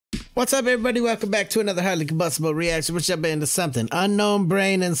What's up, everybody? Welcome back to another highly combustible reaction. We're jumping into something. Unknown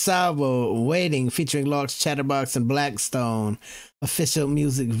Brain and Salvo Waiting, featuring Lox Chatterbox and Blvkstn. Official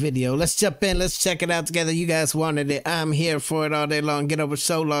music video. Let's jump in. Let's check it out together. You guys wanted it. I'm here for it all day long. Get over,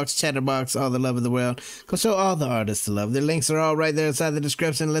 show Lox Chatterbox all the love of the world. Go show all the artists the love. Their links are all right there inside the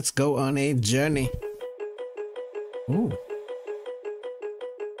description. Let's go on a journey. Ooh.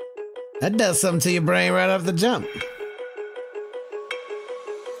 That does something to your brain right off the jump.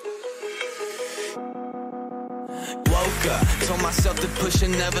 Told myself to push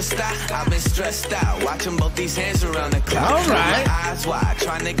and never stop. I've been stressed out, watching both these hands around the clock. All right. My eyes wide,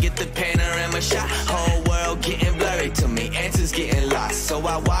 trying to get the panorama shot. Whole world getting blurry to me, answers getting lost. So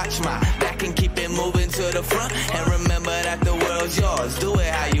I watch my back and keep it moving to the front. And remember that the world's yours. Do it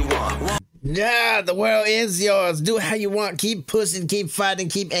how you want. Yeah, the world is yours. Do it how you want. Keep pushing, keep fighting,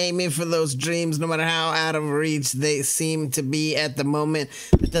 keep aiming for those dreams, no matter how out of reach they seem to be at the moment.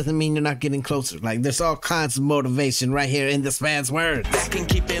 It doesn't mean you're not getting closer. Like, there's all kinds of motivation right here in this man's words. Back and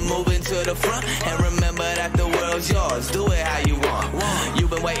keep it moving to the front. And remember that the world's yours. Do it how you want. You've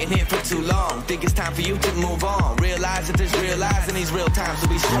been waiting here for too long. Think it's time for you to move on. Realize that there's real lies in these real times to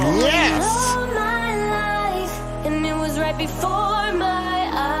be strong. Yes! All my life, and it was right before my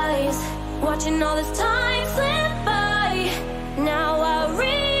eyes. Watching all this time slip by, now I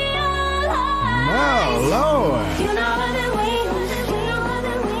realize. Oh, Lord. You know I've been waiting, you know I've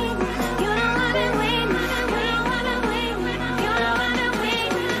been waiting, you know I've been waiting, you know I've been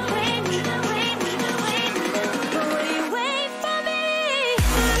waiting, you know I've been waiting, but will you wait for me?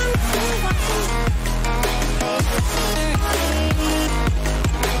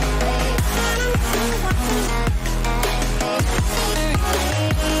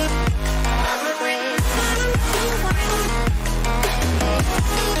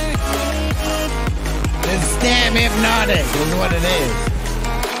 It's damn hypnotic is what it is.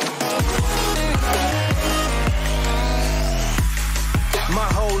 My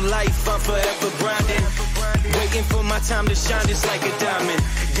whole life I'm forever grinding, waiting for my time to shine just like a diamond.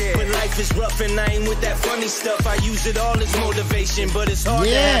 When life is rough and I ain't with that funny stuff, I use it all as motivation, but it's hard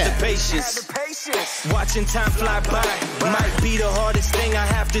to have the patience. Watching time fly by might be the hardest thing I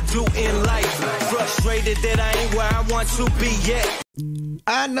have to do in life. Frustrated that I ain't where I want to be yet.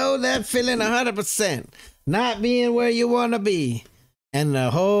 I know that feeling 100%. Not being where you want to be. And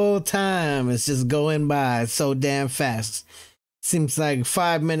the whole time it's just going by so damn fast. Seems like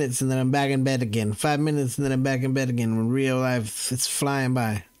 5 minutes and then I'm back in bed again. 5 minutes and then I'm back in bed again. In real life, it's flying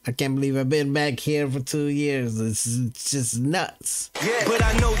by. I can't believe I've been back here for 2 years. It's just nuts. Yeah, but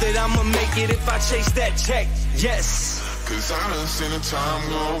I know that I'ma make it if I chase that check. Yes. Cause I done seen the time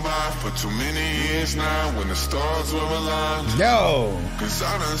go by for too many years now when the stars were aligned. Yo! Cause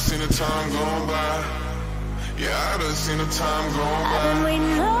I done seen the time go by. Yeah, I done seen the time go by. I've been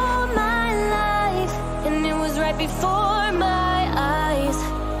waiting all my life, and it was right before my eyes.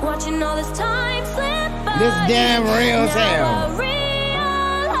 Watching all this time slip by. This damn real as hell. Now I realize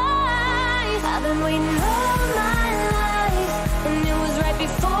I've been waiting all my life, and it was right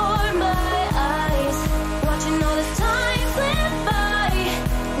before my eyes. Watching all this time slip by.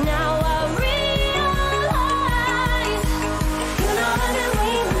 Now I realize. You know I've been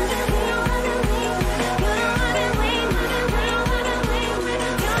waiting. You know I've been waiting. You know I've been waiting. You know I've been waiting.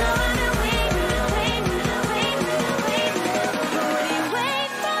 You know I've been waiting, waiting. But will you wait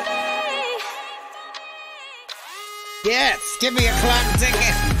for me? Yes! Give me a clock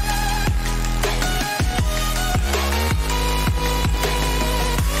ticket!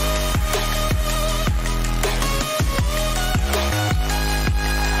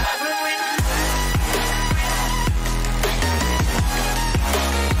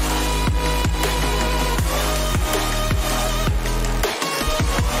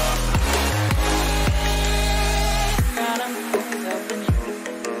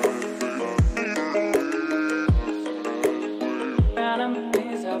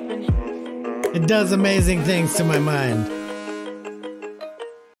 It does amazing things to my mind.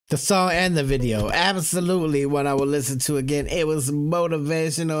 The song and the video, absolutely what I will listen to again. It was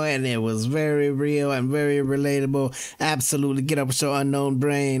motivational and it was very real and very relatable. Absolutely. Get up and show Unknown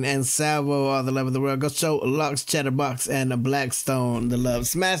Brain and Salvo all the love of the world. Go show Lox Chatterbox and Blvkstn the love.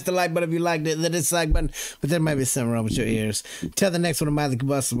 Smash the like button if you liked it, the dislike button, but there might be something wrong with your ears. Till the next one of my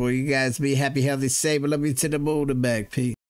combustible. You guys be happy, healthy, safe. I love you to the moon and back. Peace.